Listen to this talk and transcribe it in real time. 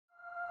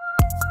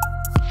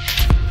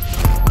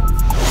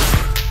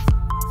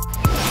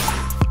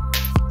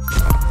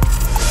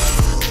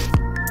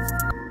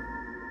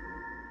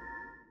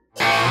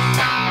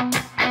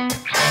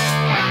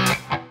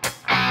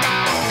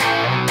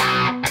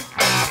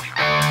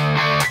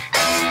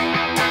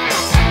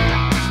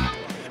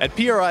At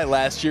PRI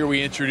last year,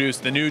 we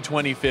introduced the new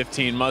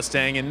 2015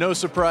 Mustang, and no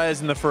surprise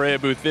in the Ferrea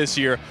booth this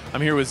year, I'm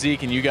here with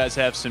Zeke, and you guys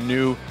have some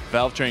new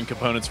Valvetrain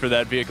components for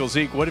that vehicle.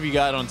 Zeke, what have you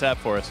got on tap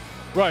for us?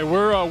 Right,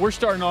 we're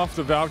starting off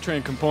the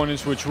Valvetrain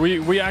components, which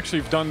we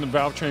actually have done the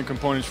Valvetrain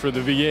components for the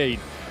V8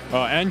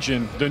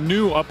 engine. The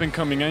new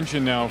up-and-coming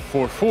engine now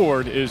for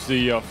Ford is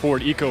the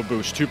Ford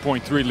Ecoboost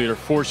 2.3-liter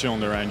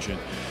four-cylinder engine.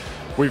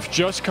 We've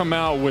just come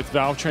out with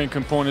Valvetrain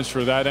components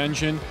for that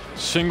engine,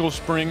 single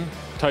spring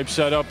type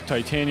setup,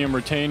 titanium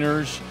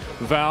retainers,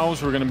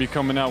 valves. We're going to be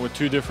coming out with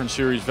two different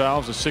series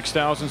valves, a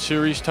 6000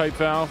 series type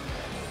valve,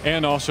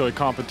 and also a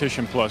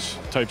Competition Plus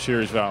type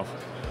series valve.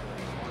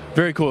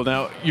 Very cool.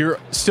 Now, you're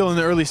still in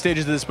the early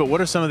stages of this, but what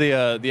are some of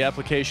the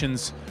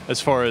applications as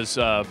far as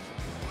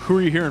who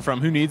are you hearing from?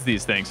 Who needs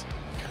these things?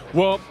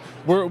 Well,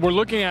 we're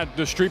looking at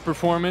the street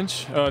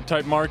performance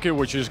type market,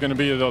 which is going to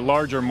be the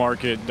larger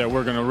market that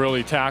we're going to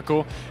really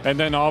tackle. And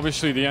then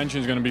obviously the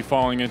engine is going to be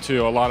falling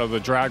into a lot of the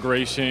drag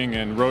racing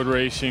and road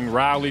racing,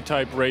 rally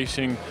type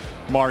racing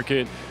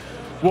market.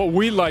 What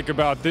we like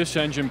about this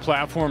engine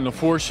platform, the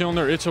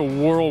four-cylinder, it's a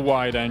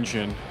worldwide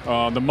engine.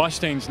 The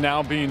Mustang's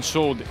now being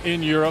sold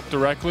in Europe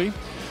directly.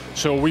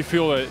 So we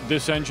feel that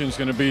this engine is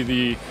going to be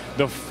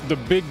the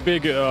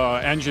big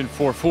engine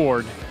for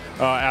Ford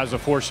as a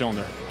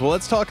four-cylinder. Well,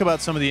 let's talk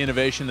about some of the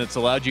innovation that's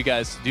allowed you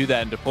guys to do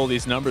that and to pull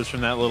these numbers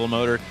from that little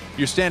motor.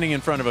 You're standing in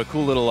front of a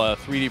cool little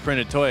 3D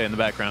printed toy in the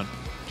background.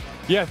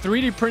 Yeah,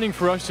 3D printing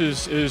for us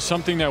is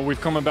something that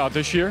we've come about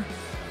this year.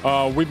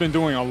 We've been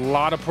doing a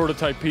lot of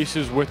prototype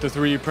pieces with the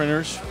 3D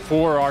printers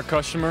for our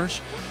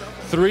customers.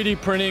 3D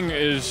printing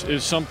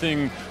is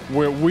something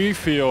where we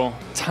feel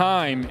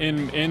time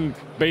in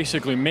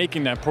basically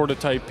making that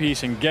prototype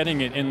piece and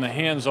getting it in the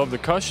hands of the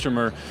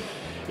customer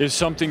is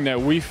something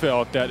that we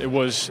felt that it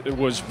was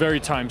very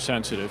time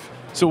sensitive.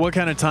 So what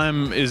kind of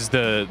time is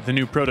the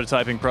new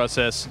prototyping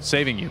process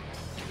saving you?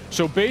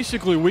 So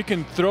basically we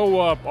can throw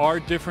up our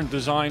different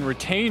design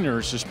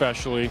retainers,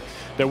 especially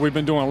that we've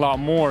been doing a lot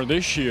more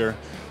this year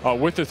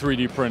with the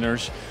 3D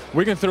printers.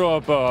 We can throw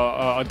up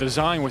a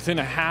design within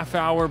a half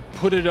hour,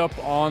 put it up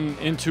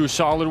into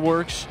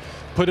SolidWorks,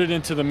 put it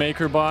into the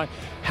MakerBot,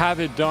 have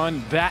it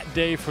done that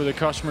day for the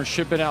customer,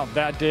 ship it out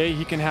that day.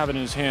 He can have it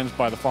in his hands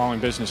by the following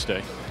business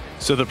day.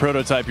 So the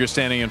prototype you're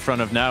standing in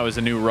front of now is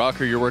a new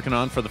rocker you're working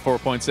on for the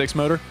 4.6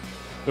 motor?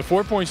 The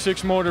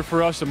 4.6 motor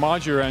for us, the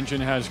modular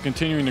engine, has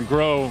continuing to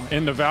grow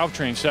in the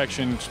Valvetrain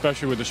section,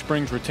 especially with the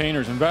springs,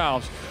 retainers, and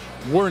valves.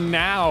 We're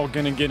now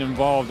going to get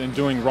involved in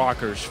doing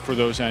rockers for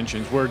those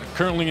engines. We're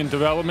currently in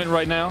development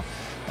right now.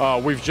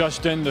 We've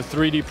just done the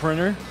 3D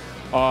printer,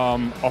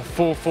 a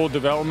full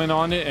development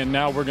on it, and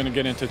now we're going to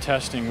get into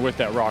testing with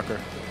that rocker.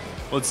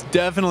 Well, it's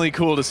definitely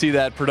cool to see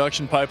that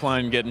production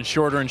pipeline getting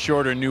shorter and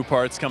shorter, new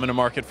parts coming to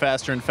market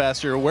faster and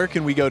faster. Where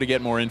can we go to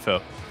get more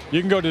info? You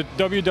can go to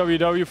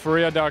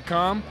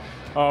www.ferrea.com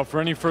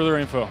for any further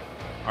info. All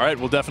right,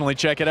 we'll definitely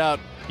check it out.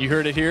 You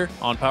heard it here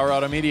on Power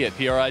Automedia at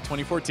PRI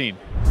 2014.